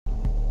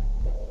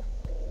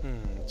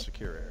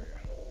secure area.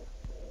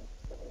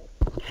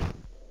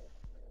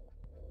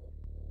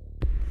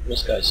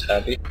 This guy's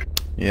happy.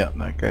 Yeah,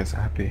 that guy's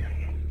happy.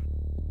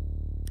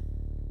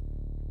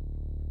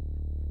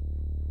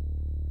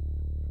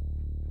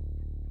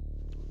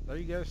 Are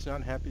you guys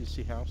not happy to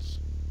see house?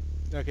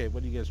 Okay,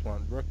 what do you guys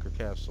want? Rook or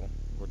castle?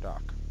 Or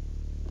dock?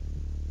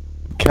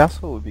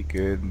 Castle would be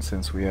good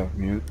since we have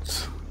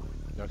mutes.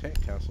 Okay,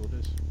 castle it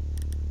is.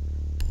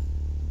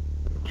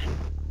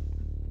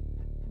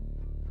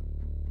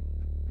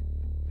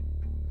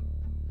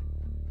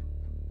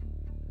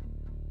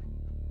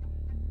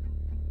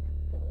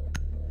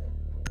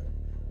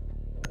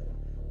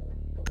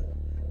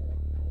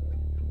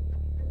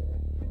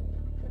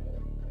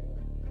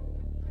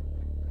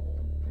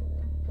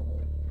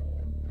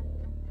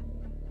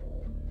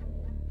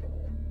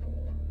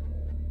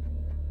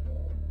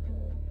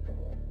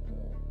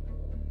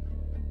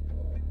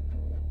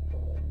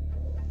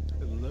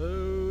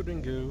 Load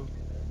and go.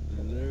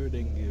 Load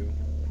and go.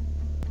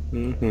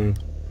 Mm-hmm.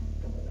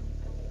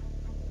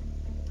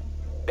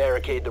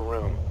 Barricade the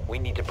room. We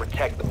need to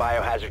protect the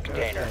biohazard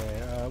container.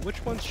 Okay,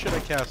 which ones should I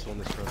castle in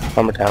this room?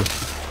 Armor down.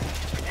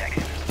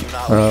 Do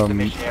not leave the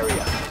mission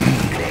area.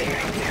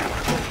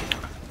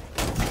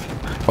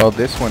 Well,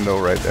 this window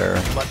right there.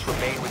 You must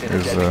remain within the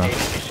There's, designated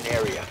mission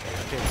area.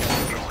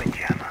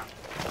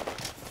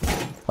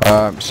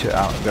 Shit,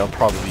 they'll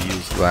probably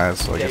use glass,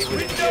 so I guess Stay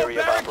we... within the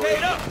area of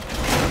operation.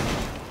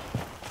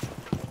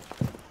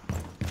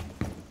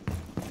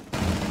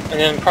 And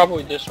then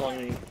probably this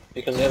one,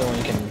 because the other one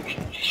you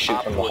can shoot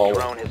Op from the 4 hallway.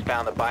 drone has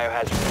found the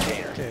biohazard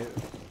container. Okay,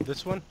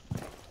 this one?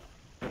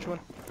 Which one?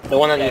 The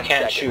one that you 10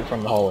 can't seconds. shoot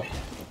from the hallway.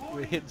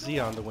 We hit Z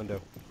on the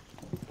window.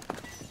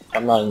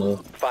 I'm not in the...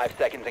 5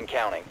 seconds and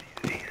counting.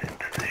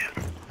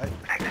 I'm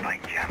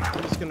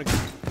just gonna...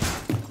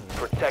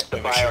 Protect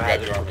the Make sure you grab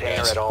biohazard your armor, container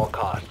guys. at all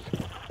costs.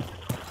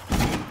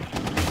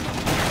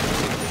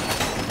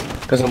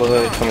 Doesn't look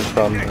like it's coming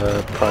from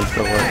the front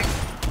door.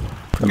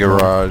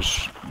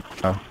 Garage.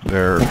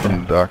 They're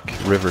from the dock,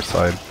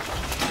 Riverside.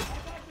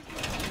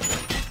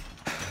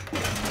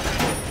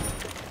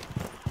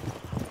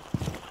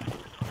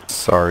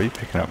 Sorry,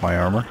 picking up my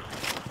armor.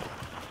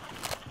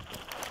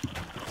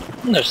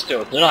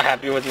 They're not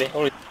happy with me.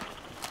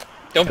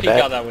 Don't peek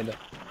out that window.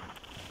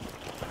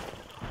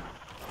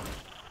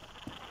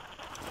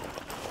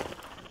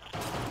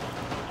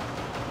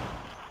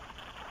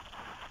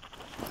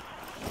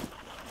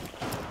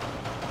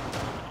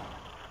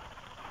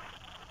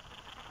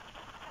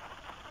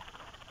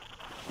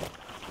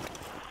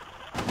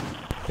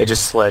 They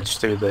just sledged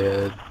through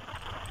the...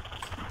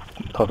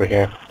 over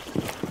here.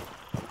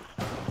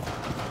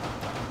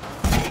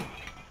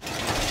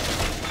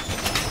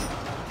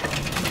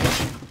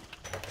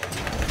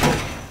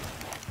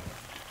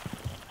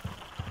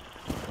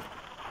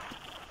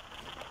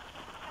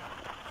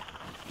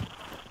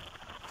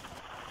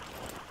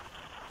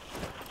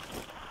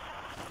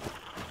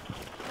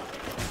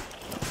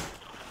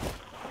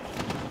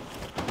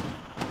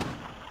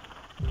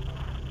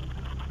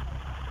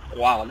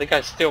 Wow, the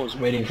guy still was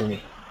waiting for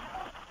me.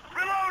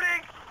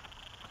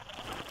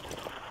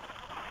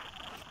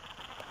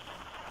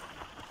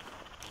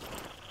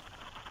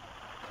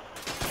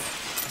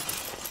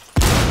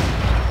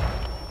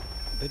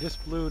 They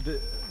just blew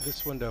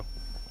this window.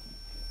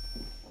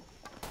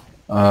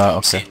 I'm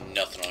Okay. seeing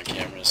nothing on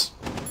cameras.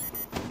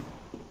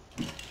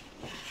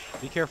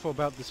 Be careful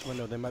about this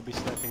window, they might be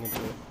sniping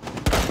into it.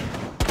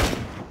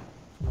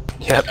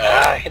 Yep.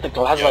 I hit the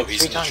glass Yo, like he's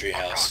 3 in the times.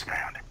 treehouse.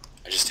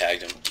 I just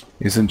tagged him.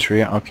 He's in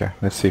tree? Okay,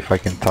 let's see if I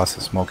can toss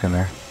a smoke in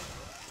there.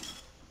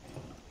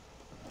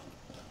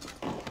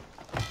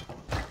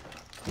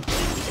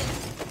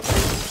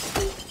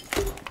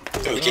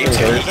 Yo, the game's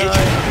heavy.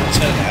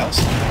 Inside the house.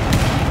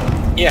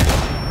 Yeah.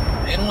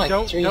 I hit him like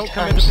Don't 3 come in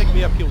times. to pick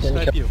me up, he'll Then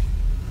he snipe you.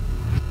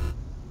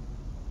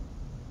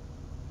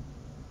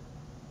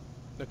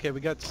 Okay, we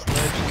got Sledge.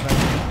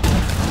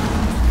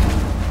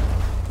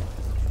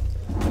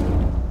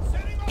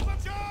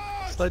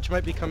 Sledge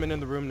might be coming in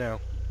the room now.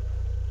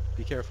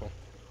 Be careful.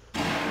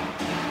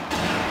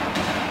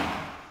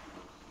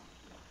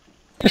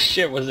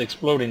 Shit was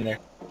exploding there.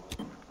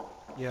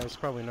 Yeah, it was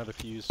probably another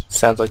fuse.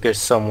 Sounds like there's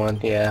someone,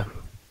 yeah.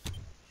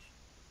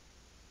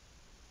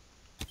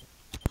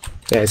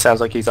 Yeah, it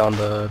sounds like he's on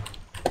the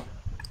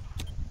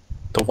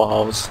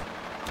walls.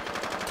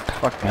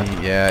 Fuck me.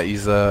 Yeah,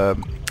 he's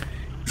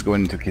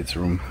going into kid's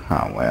room.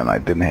 Oh man, I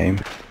didn't aim.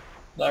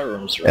 That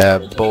room's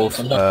Both,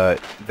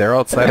 they're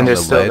outside and on the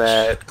there's still ledge.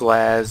 that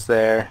glass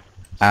there.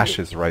 Ash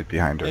is right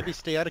behind her. Maybe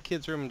stay out of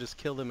kids' room and just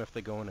kill them if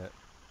they go in it.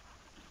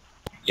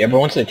 Yeah, but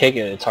once they take it,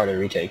 it's hard to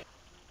retake.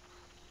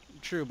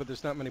 True, but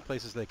there's not many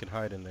places they can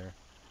hide in there.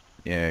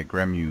 Yeah,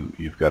 Graham,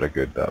 you've got a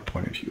good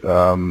point of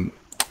view.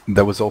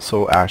 There was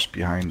also Ash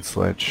behind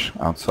Sledge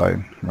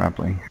outside,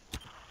 rappling.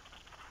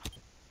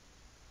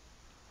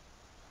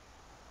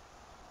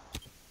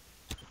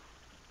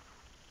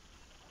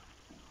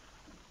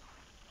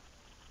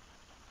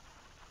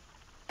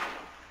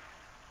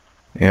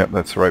 Yeah,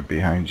 that's right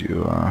behind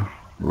you,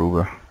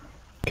 Ruba.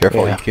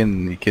 Careful, Yeah.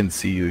 he can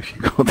see you if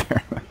you go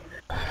there.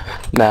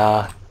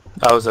 Nah,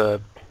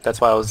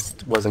 that's why I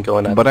wasn't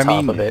going at But the I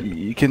top mean, of it.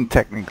 you can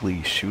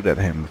technically shoot at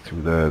him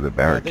through the They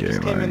barricade.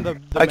 just came in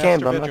like- the I master can,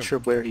 but I'm bedroom. not sure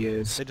where he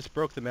is. They just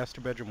broke the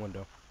master bedroom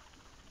window.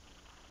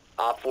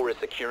 Op 4 is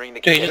securing the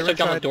Dude, he container. just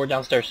took down the door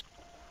downstairs.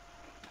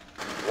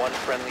 One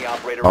friendly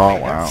operator Oh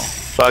remaining. wow.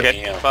 Fuck it,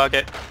 Damn. fuck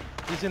it.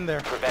 He's in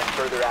there. Prevent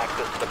further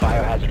access to the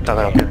biohazard Thought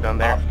I'll container. get it down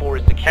there. Op 4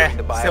 is securing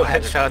the Still biohazard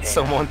headshot container.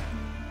 someone.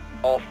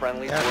 All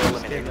friendlies Yeah, were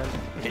just came eliminated.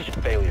 in.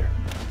 Mission failure.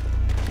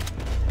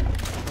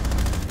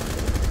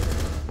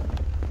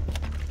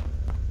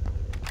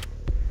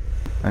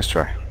 Nice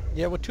try.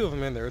 Yeah, with two of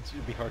them in there,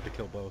 it'd be hard to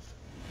kill both.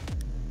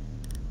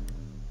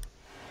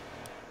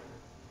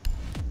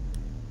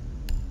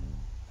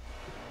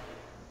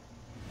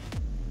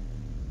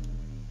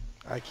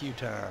 IQ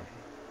time.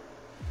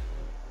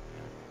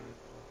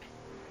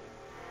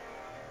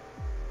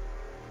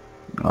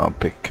 I'll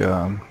pick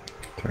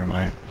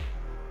thermite.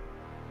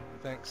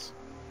 Thanks.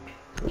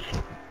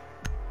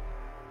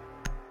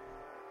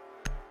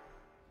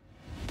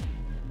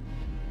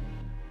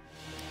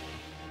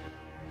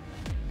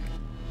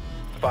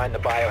 Find the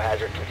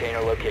biohazard container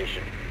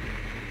location.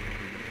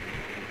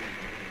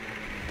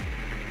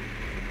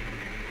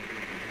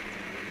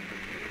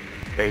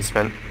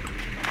 Basement.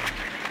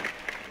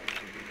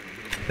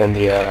 Then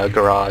the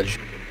garage.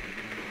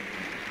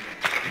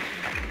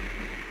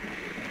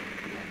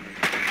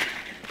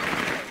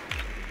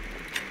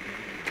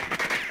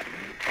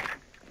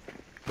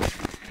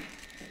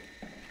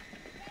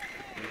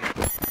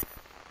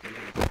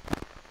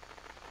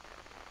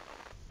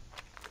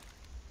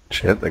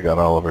 Shit, they got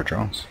all of our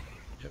drones.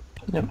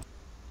 Yep.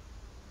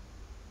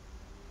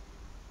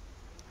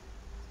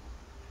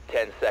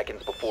 10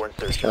 seconds before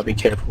Just insertion. gotta be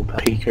careful about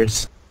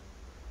peekers.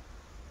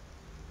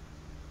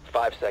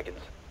 5 seconds.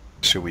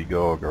 Should we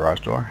go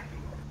garage door?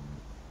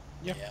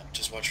 Yeah. Yeah,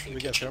 just watch for the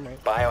We got kitchen.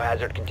 thermite.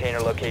 Biohazard container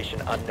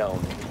location unknown.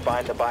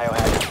 Find the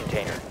biohazard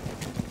container.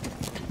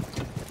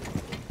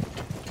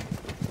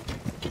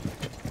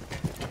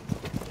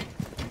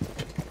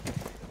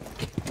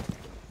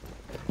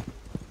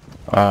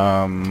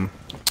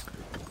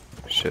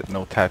 Shit,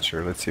 no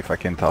Thatcher. Let's see if I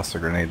can toss a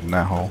grenade in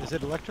that hole. Is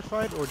it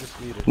electrified or just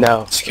muted?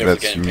 No. Scared of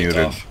That's getting picked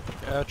muted.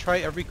 off. Try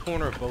every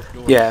corner of both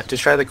doors. Yeah,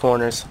 just try the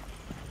corners.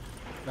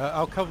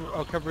 I'll cover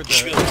You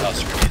should be able the. to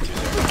toss a grenade through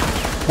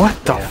there.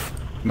 What the Yeah.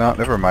 No,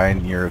 never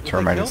mind. Your they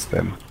termite killed? is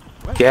dead.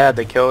 What? Yeah,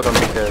 they killed him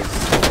because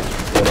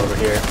went over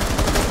here.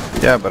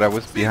 Yeah, but I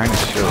was behind the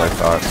shield, I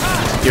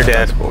thought. You're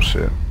dead. That's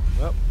bullshit.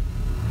 Well,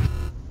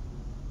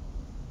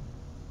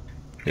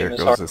 Here Game is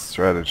goes hard. the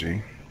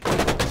strategy.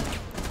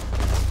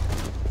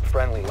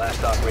 Friendly,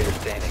 last operator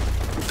standing.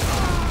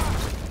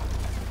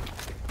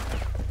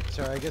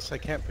 sorry, I guess I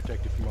can't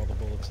protect you from all the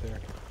bullets there.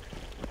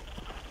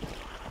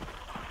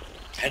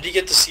 How did you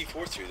get the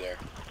C4 through there?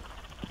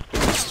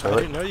 I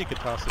didn't know you could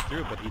toss it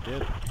through, but he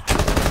did.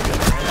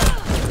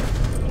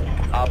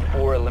 Op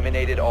 4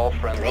 eliminated all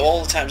friendlies. Remember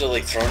all the times I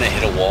like thrown it,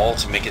 hit a wall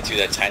to make it through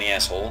that tiny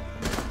ass hole?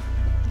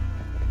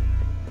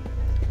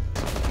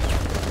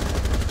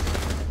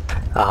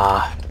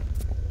 Ah,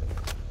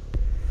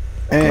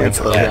 And it's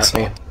loaded at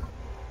me.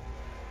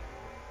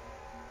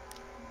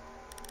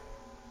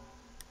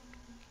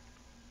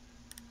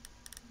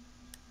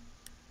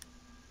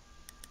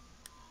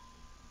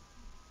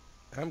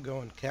 I'm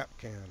going cap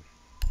can.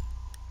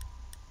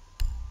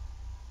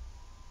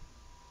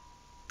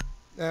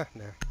 No.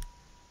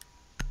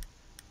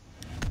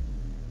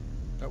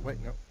 Oh wait,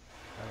 no. Out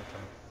of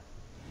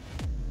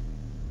time.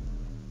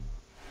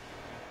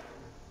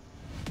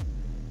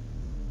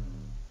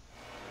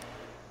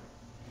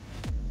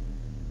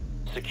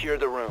 Secure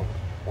the room.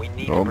 We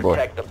need Oh, to boy.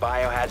 protect the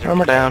biohazard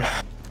Armor down.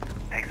 container.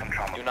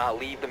 Do not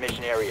leave the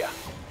mission area.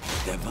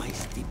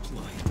 Device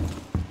deployed.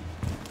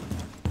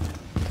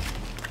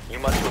 You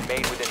must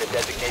remain within the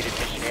designated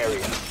mission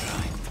area.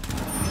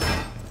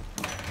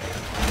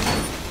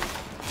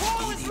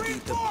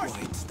 EDD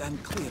deployed.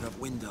 Stand clear of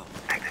window.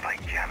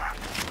 Activate jammer.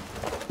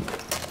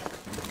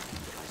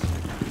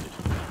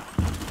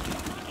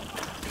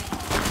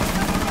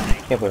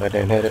 Can't believe I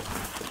didn't hit it.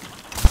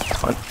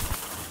 Fun.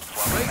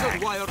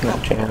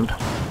 Not jammed.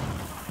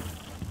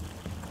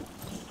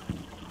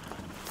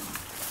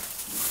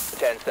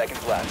 10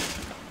 seconds left.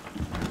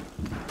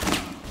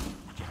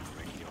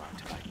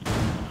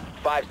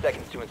 5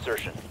 seconds to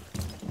insertion.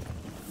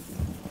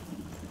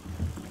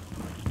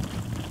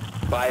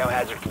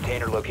 Biohazard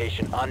container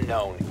location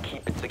unknown.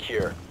 Keep it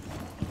secure.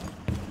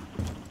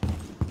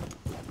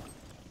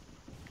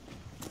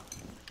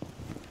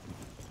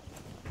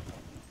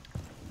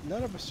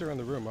 None of us are in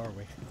the room, are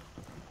we?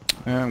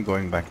 I'm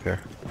going back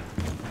there.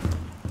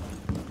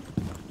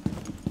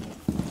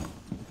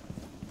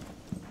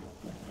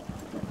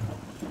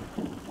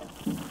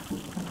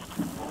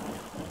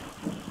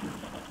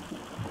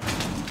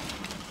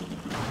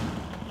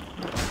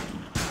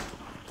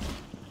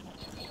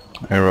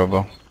 Hey,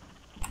 Robo.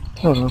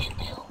 Oh,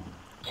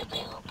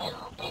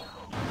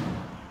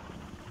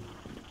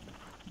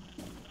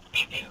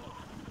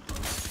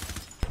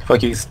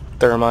 fuck you,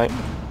 thermite.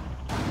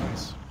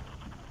 Nice.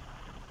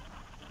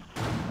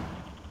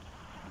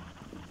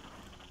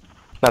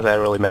 Not that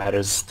it really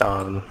matters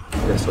on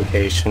this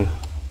location.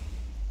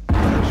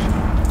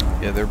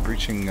 Yeah, they're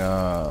breaching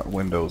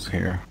windows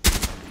here.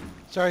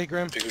 Sorry,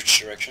 Grim. Pick which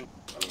direction?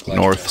 I'm glad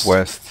you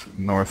missed.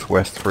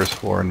 Northwest first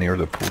floor near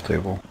the pool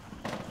table.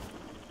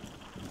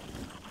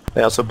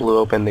 They also blew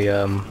open the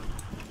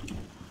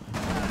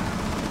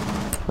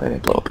they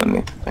blew open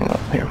the thing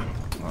up here.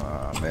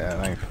 Ah man,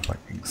 I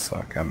fucking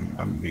suck.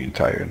 I'm being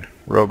tired.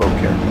 Robo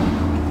careful.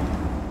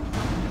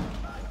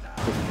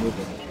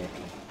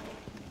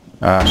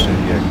 Ah shit,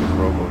 yeah, 'cause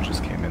Robo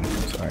just came in.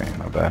 Sorry,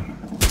 my bad.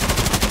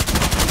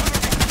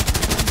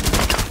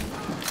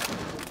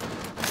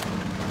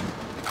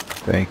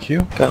 Thank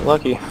you. Got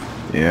lucky.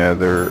 Yeah,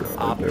 they're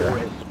Op 4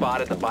 has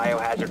spotted the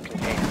biohazard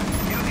container.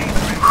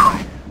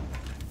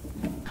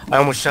 I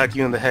almost shot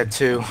you in the head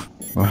too.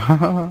 There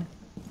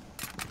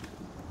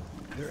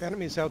are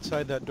enemies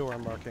outside that door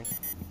I'm marking.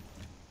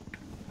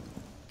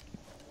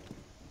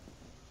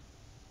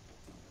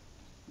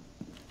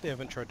 They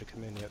haven't tried to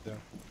come in yet, though.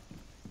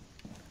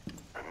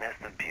 A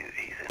nest of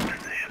beauties in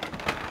position.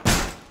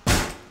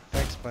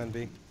 Thanks, Plan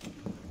B.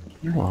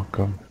 You're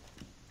welcome.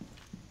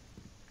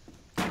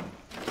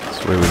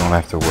 This way we don't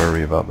have to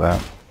worry about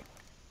that.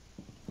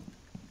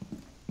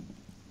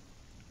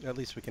 At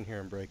least we can hear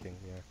him breaking,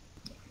 yeah.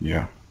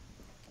 Yeah.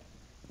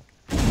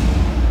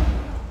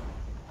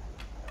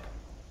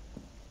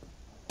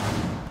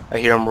 I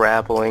hear him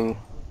rappling.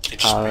 They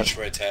just reached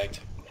where I tagged.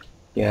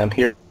 Yeah, I'm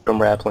hearing him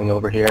rappling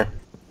over here.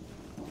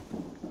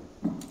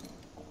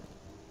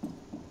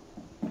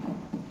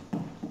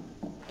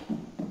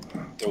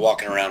 They're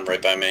walking around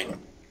right by me.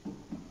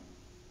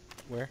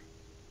 Where?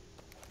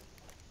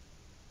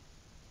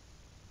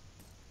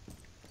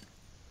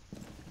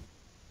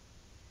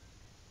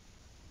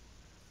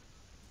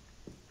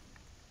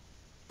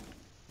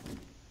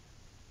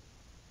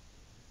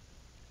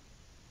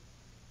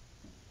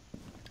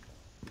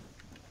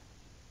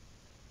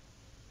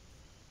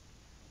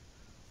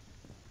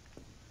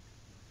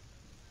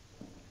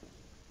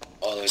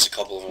 Oh, there's a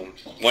couple of them.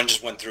 One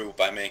just went through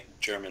by me,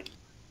 German.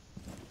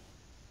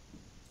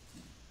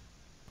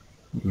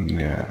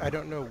 Yeah. I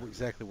don't know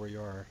exactly where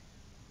you are.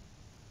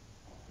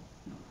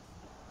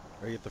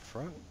 Are you at the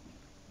front?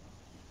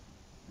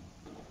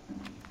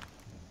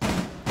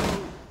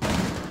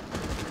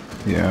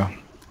 Yeah.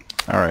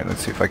 Alright,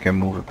 let's see if I can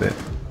move a bit.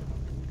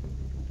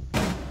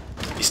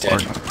 He's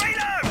dead.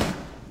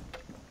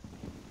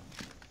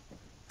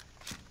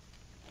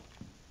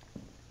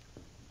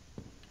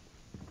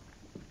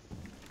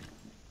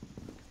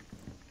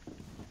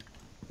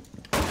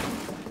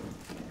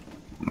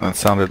 That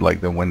sounded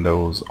like the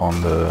windows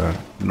on the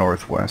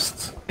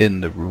northwest in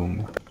the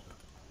room.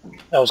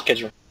 That was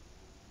kids' room.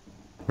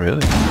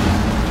 Really?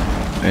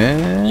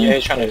 Eh? Yeah,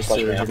 he's trying to There's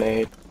flush a me out.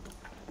 grenade.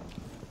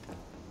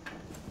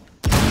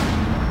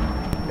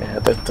 Yeah,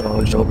 they're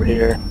throwing it over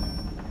here.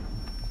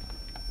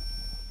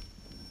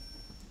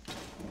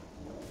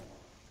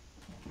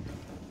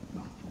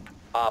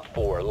 Op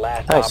 4,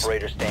 last Nice.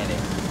 operator standing.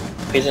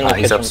 He's in the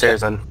He's kids' room.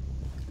 upstairs then.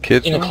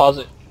 Kids? In the room?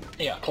 closet.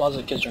 Yeah,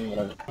 closet, kids' room,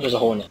 whatever. There's a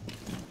hole in it.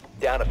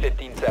 Down to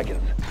 15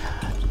 seconds.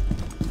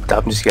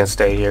 I'm just gonna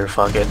stay here,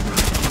 fuck it.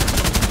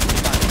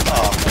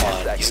 Oh,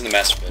 come on. He's in the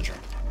master bedroom.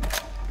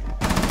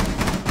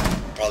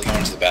 Probably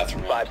going to the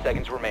bathroom now. 5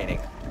 seconds remaining.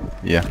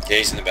 Yeah. Yeah,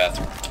 he's in the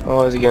bathroom.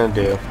 What is he gonna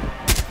do?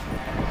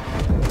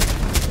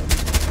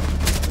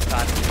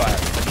 Time expired.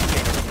 The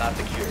container was not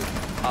secured.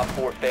 Op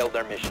 4 failed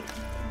their mission.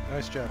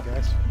 Nice job,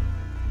 guys.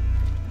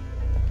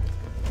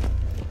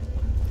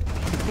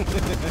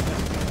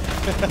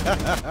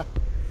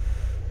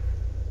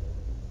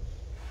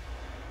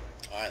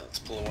 Alright, let's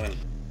pull a win.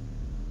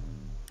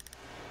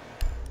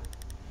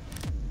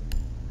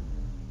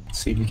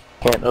 See, we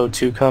can't owe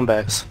 2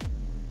 comebacks.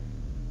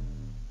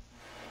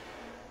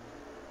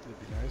 That'd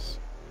be nice.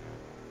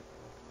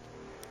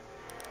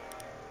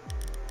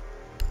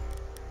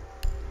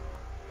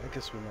 I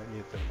guess we might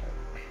need them.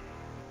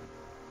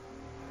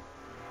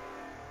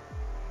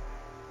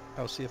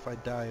 I'll see if I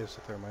die as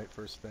a thermite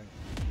first thing.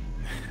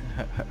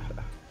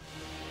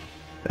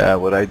 Yeah,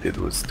 what I did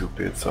was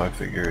stupid, so I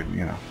figured,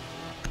 you know.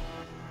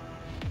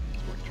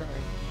 It's worth trying.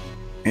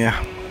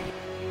 Yeah.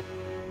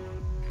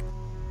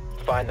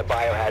 Find the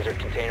biohazard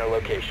container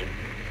location.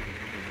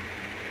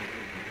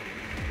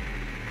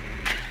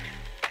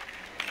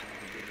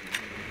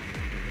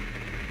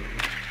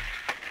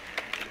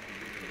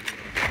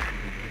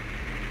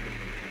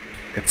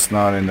 It's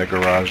not in the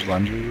garage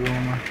laundry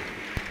room.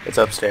 It's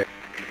upstairs.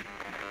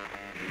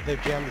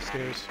 They've jammed the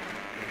stairs.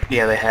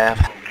 Yeah, they have.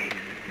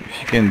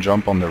 If you can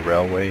jump on the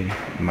railway,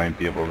 you might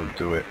be able to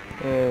do it.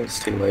 It's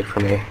too late for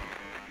me.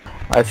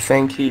 I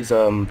think he's,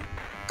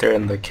 they're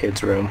in the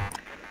kids' room.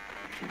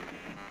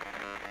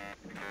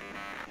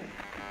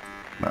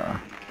 Nah.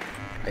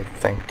 I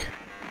think.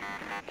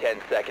 10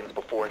 seconds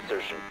before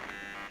insertion.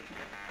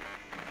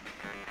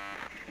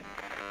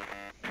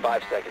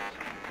 5 seconds.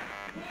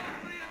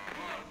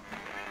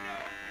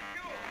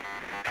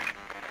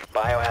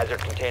 Biohazard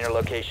container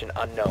location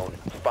unknown.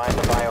 Find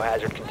the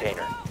biohazard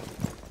container.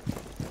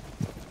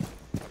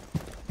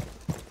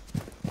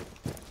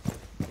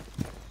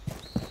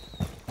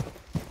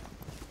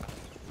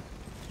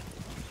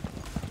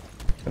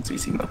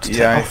 easy mode to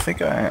Yeah,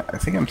 tell. I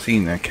think I'm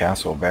seeing a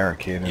castle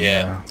barricade.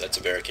 Yeah, that's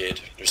a barricade.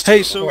 There's two Hey,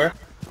 of them. so Where?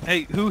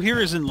 hey, who here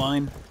is in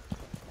line?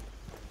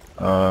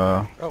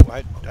 Oh,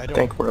 I I don't.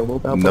 think we're a little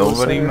bit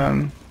Nobody,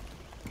 man.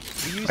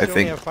 We used I to only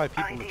think- have 5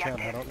 people in the channel.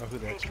 I don't know who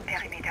the extra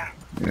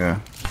is. Yeah.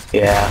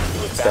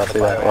 Yeah, it's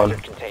definitely that one.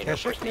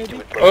 Keshik,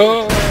 maybe?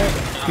 Oh,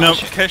 No,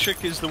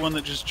 Keshik is the one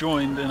that just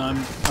joined, and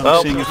I'm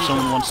Oh. seeing if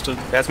someone wants to.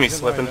 That's me He's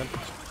in line, slipping. then.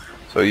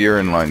 So you're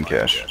in line,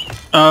 Cash.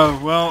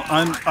 Well,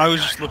 I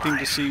was just looking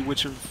to see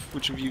which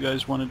of you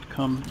guys wanted to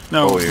come.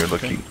 No. Oh, you're okay.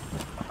 looking.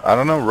 I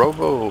don't know.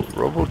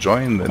 Robo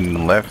joined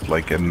and left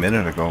like a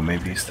minute ago.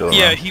 Maybe he's still around.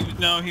 Yeah,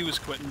 he was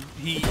quitting.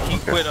 He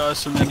quit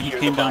us, and then he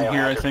came down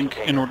here, I think,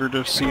 in order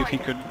to see if he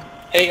could.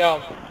 hey,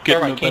 Get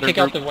Cameron, in a can you better take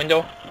out group. the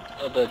window?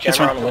 The Yes,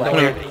 jammer on the window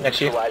sir. here next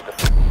to you?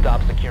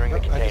 Stop securing the I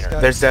just container.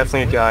 got- There's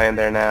definitely a guy in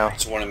there now.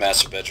 There's one in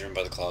master bedroom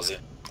by the closet.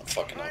 I'm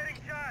fucking up.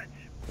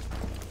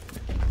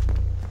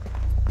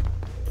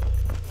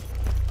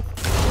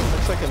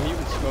 Looks like a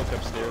mutant smoke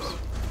upstairs.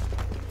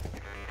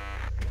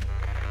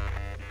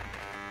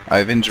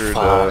 I've injured.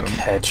 Fuck,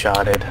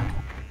 headshotted.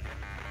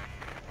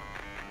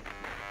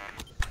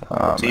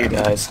 Oh, To you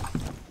man. guys.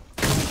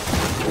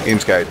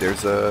 Games guy,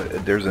 there's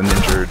an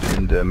injured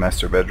in the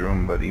master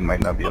bedroom, but he might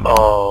not be alone.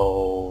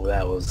 Oh,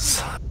 that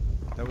was...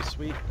 That was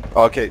sweet.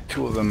 Okay,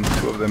 two of them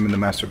in the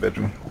master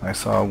bedroom. I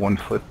saw one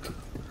flipped.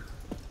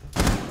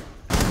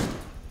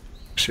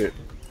 Shit,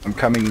 I'm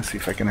coming to see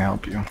if I can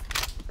help you.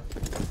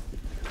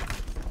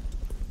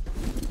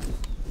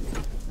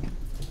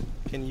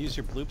 Can you use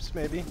your bloops,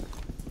 maybe?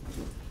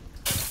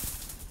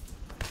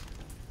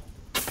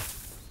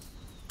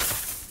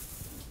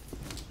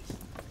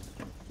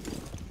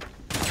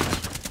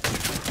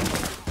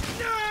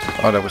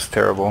 Oh, that was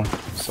terrible.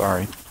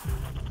 Sorry.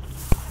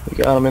 We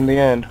got him in the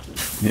end.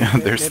 Yeah,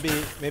 there's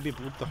Maybe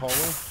bloop the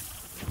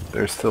hallway?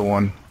 there's still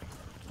one.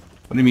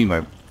 What do you mean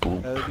by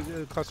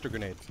blue? Cluster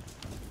grenade.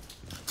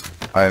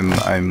 I'm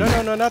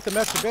No, not the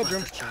master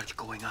bedroom. Charge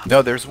going up.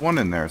 No, there's one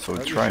in there, so Are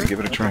you try and sure? give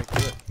it a try. Okay,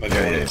 do it. Might be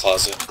Yeah, one in yeah. the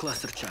closet.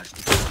 Cluster charge.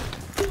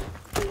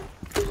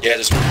 Yeah,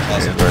 there's one in the Yeah,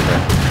 closet.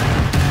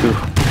 right there.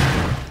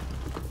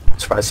 Ooh.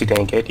 Surprised he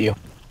didn't get you.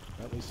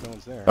 At least no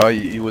one's there. Oh,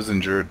 he was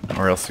injured,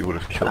 or else he would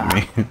have killed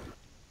me.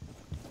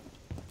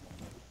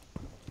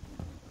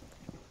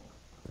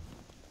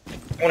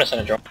 I want to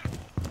send a drone.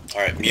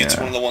 Alright, mute's Yeah.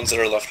 one of the ones that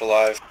are left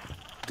alive.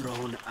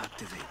 Drone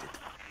activated.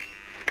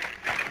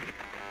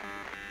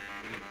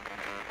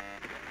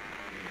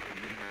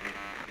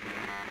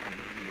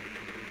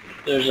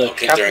 There's I a don't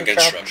think they're in captain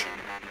trap. construction.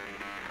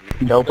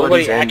 Nobody's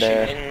Nobody in actually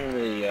there.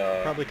 in the,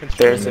 Probably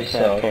There's construction. a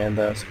So- cat can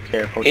though, so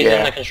careful. He's in the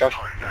Yeah. construction.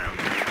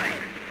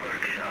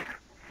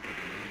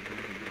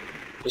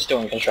 He's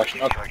still in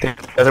construction. Okay.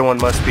 The other one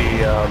must be,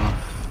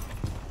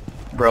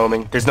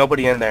 roaming. There's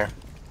nobody in there.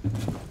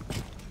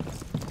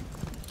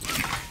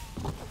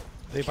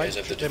 They guys might,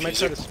 have the they might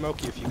try diffuser? to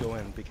smoke you if you go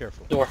in. Be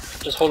careful. Door.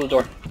 Just hold the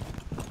door.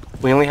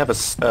 We only have a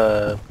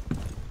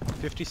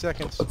 50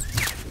 seconds.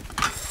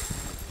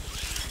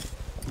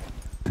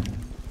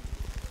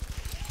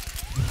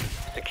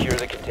 Secure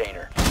the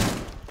container.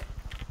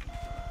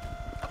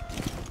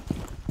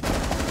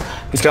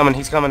 He's coming,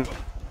 he's coming.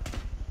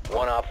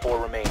 One op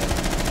 4 remaining.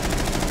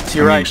 To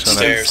your I mean, right, so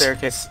Stairs.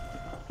 staircase.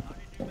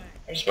 I'm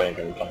just waiting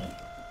for him to come.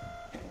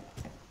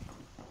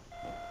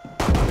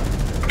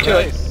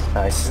 Nice.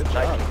 Nice. Good job.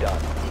 Nicely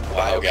done.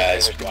 Wow,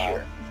 guys. Container Wow.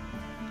 secure.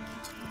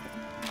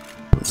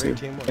 Let's see Great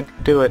if we teamwork.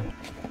 can do it.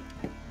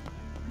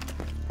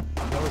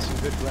 That was some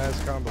good Raz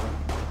combo.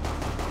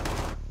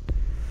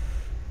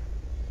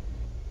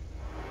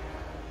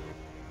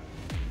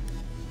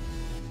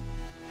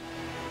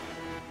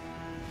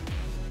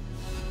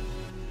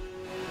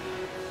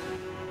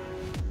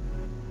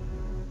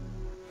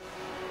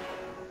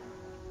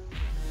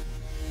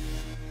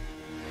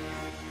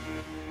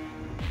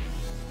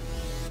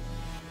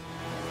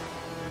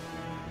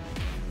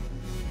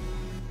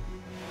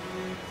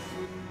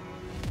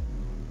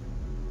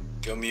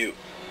 Go mute.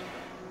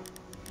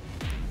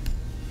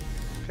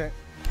 Okay.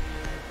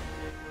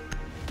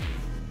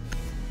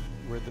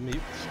 Where the mute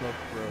smoke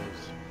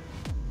grows.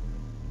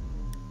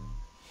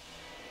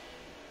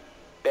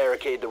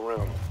 Barricade the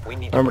room. We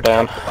need to Armor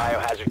protect down. the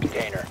biohazard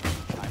container.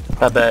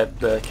 Not that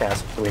the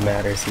castle really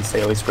matters since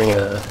they always bring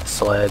a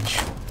sledge.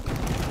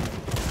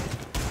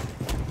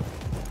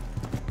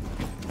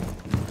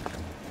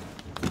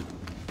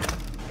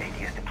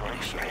 ATS deployed.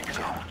 Ready to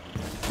go.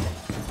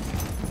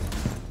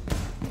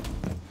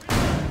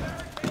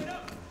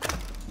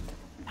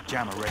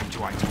 Jammer ready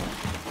to activate.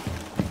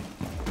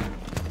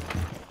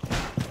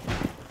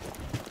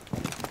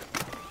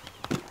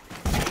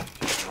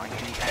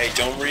 Hey,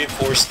 don't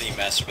reinforce the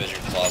master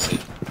bedroom closet.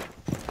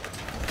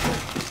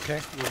 Okay,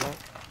 we won't.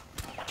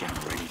 Jammer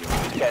ready to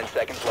activate. 10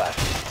 seconds left.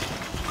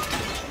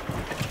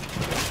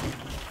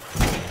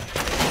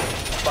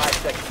 5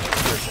 seconds to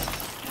insertion.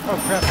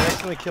 Oh crap, I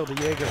accidentally killed a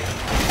Jaeger.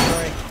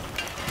 Sorry.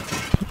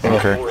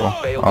 Okay, Four cool.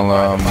 has failed to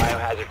I'll find the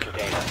biohazard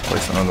container.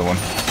 place another one.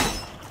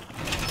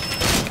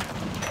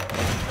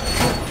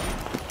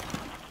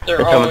 They're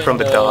They're all coming in from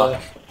the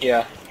dock.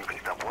 Yeah. You can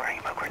stop worrying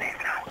about grenades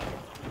now.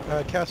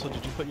 Castle,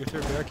 did you put your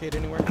third barricade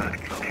anywhere?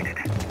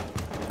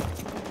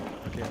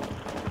 Okay.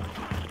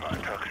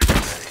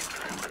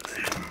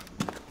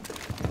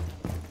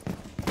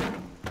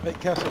 Hey,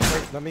 Castle,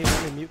 wait, let me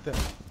mute them.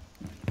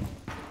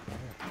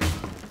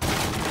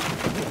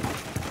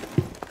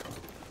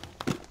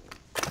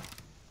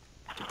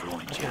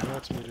 Okay, now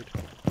it's muted.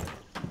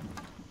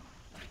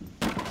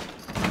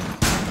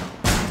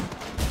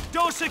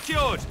 Door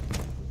secured!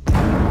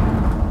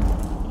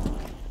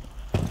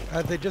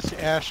 They just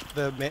ashed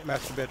the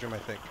master bedroom, I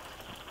think.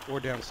 Or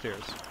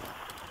downstairs.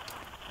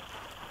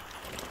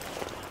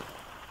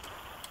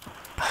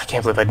 I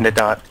can't believe I did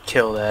not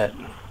kill that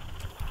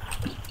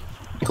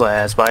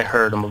glass, but I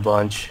heard him a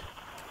bunch.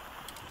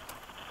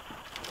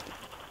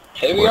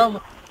 Heavy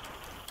armor?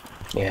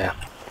 Yeah.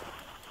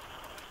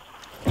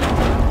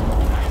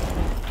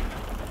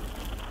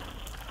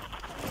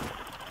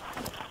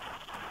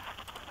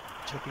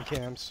 Checking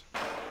cams.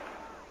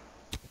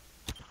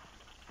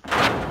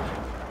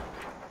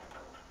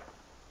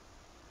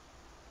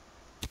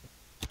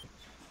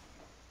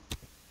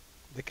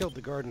 They killed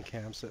the garden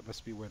cams, so that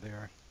must be where they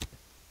are.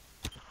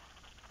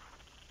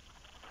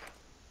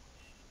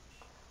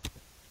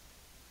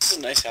 This is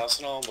a nice house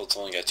and all, but it's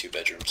only got 2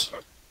 bedrooms.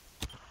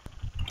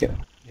 Yeah.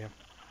 Yeah.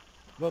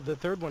 Well, the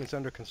third one is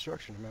under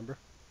construction, remember?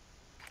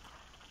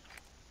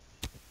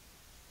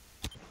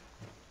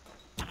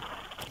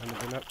 And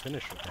they're not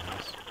finished with the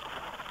house.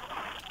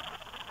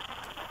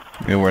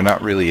 Yeah, we're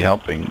not really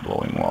helping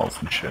blowing walls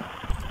and shit.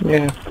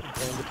 Yeah.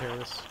 Playing the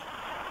terrace.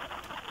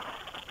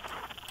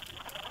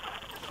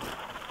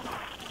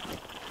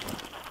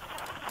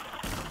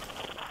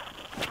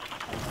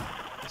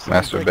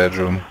 Master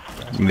bedroom.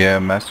 Yeah,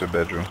 master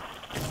bedroom.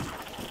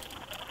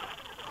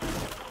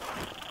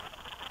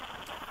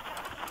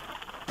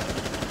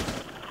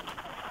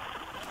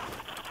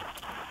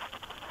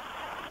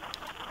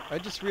 I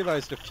just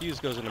realized if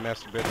fuse goes into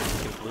master bedroom,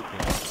 you can loot me.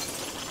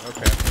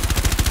 Okay.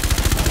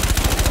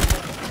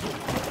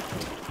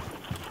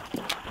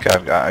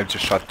 Okay, I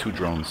just shot 2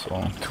 drones,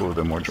 so 2 of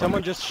them were drones.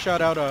 Someone just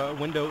shot out a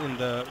window in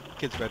the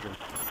kid's bedroom.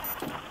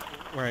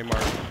 Where I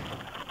marked.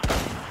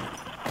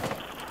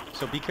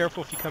 So be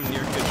careful if you come near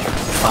kid's bedroom.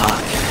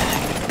 Fuck.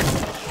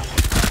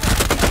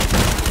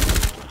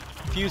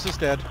 Fuse is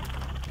dead.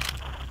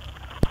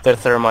 There are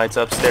thermites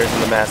upstairs in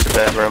the master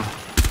bedroom.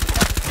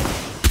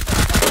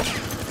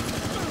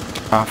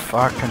 Ah,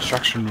 fuck,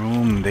 construction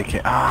room. They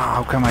can't. Ah,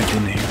 how come I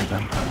didn't hear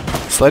them?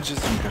 Sledge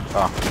is in.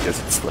 Because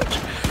it's sledge.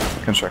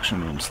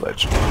 Construction room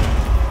sledge.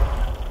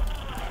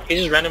 He's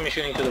just randomly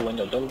shooting through the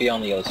window. Don't be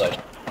on the other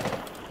side.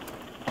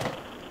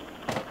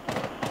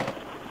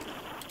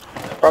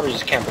 Probably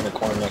just camp in the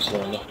corner next to the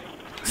window.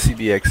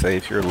 CBXA,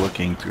 if you're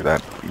looking through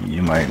that,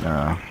 you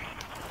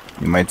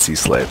might see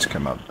sledge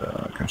come out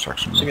the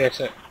construction room.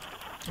 CBX,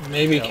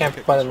 maybe Yeah, camp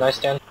okay. by the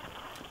nightstand.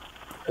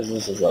 Because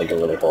this is like a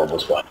really horrible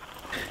spot.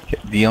 Yeah,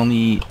 the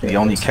only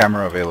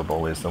camera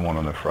available is the one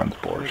on the front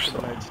porch. Into the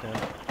So. nightstand.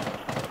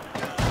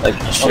 Like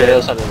on the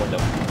other side of the window,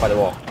 by the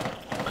wall.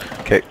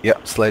 Okay,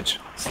 yeah, sledge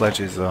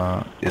is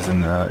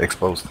in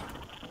exposed.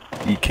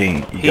 He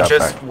He got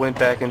just back. went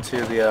back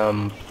into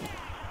the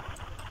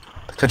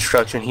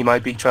construction. He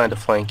might be trying to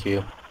flank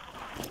you.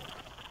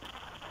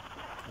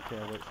 Okay,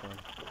 I'll wait for him.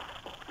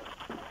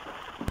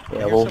 Yeah, I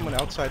hear well, someone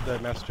outside the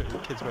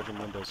kid's bedroom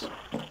windows.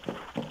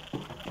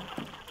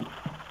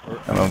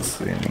 I don't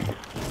see any.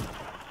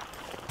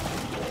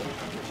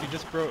 She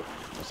just broke.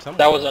 Someone.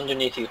 That was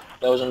underneath you.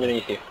 That was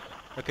underneath you.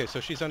 Okay, so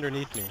she's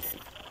underneath me.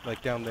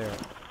 Like down there.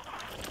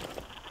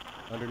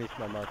 Underneath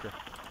my marker.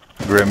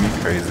 Grim,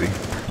 crazy.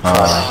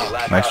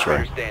 Last Nice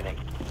operator try. standing.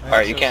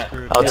 Alright, you can't.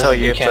 Screwed. I'll tell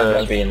you You if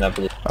can't be in that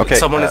position. Okay.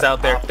 someone is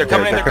out there. They're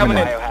coming in. They're coming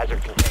in.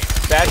 Biohazard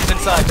container. Badge is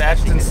inside. Badge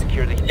is inside.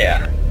 Secure the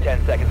container. Yeah.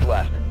 10 seconds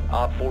left.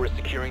 Op 4 is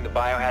securing the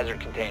biohazard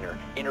container.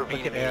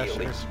 Intervene Look at Ash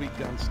and immediately. her sweet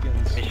down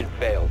skins. Mission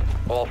failed.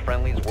 All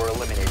friendlies were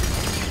eliminated.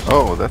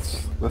 Oh,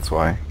 that's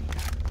why.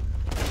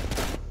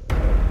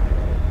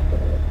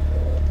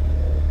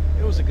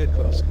 It was a good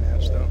close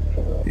match, though.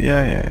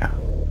 Yeah.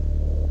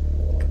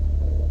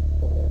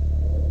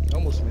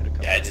 Almost made a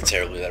comeback. Yeah, I did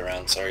terribly that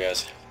round. Sorry,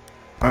 guys.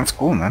 That's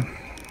cool, man.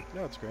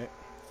 No, it's great.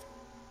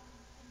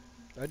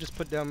 I just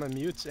put down my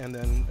mutes and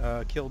then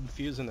killed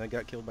Fuse and then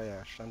got killed by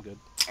Ash. I'm good.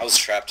 I was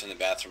trapped in the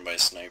bathroom by a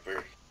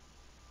sniper.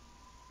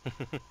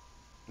 I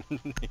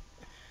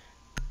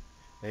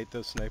hate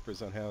those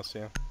snipers on house,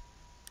 yeah.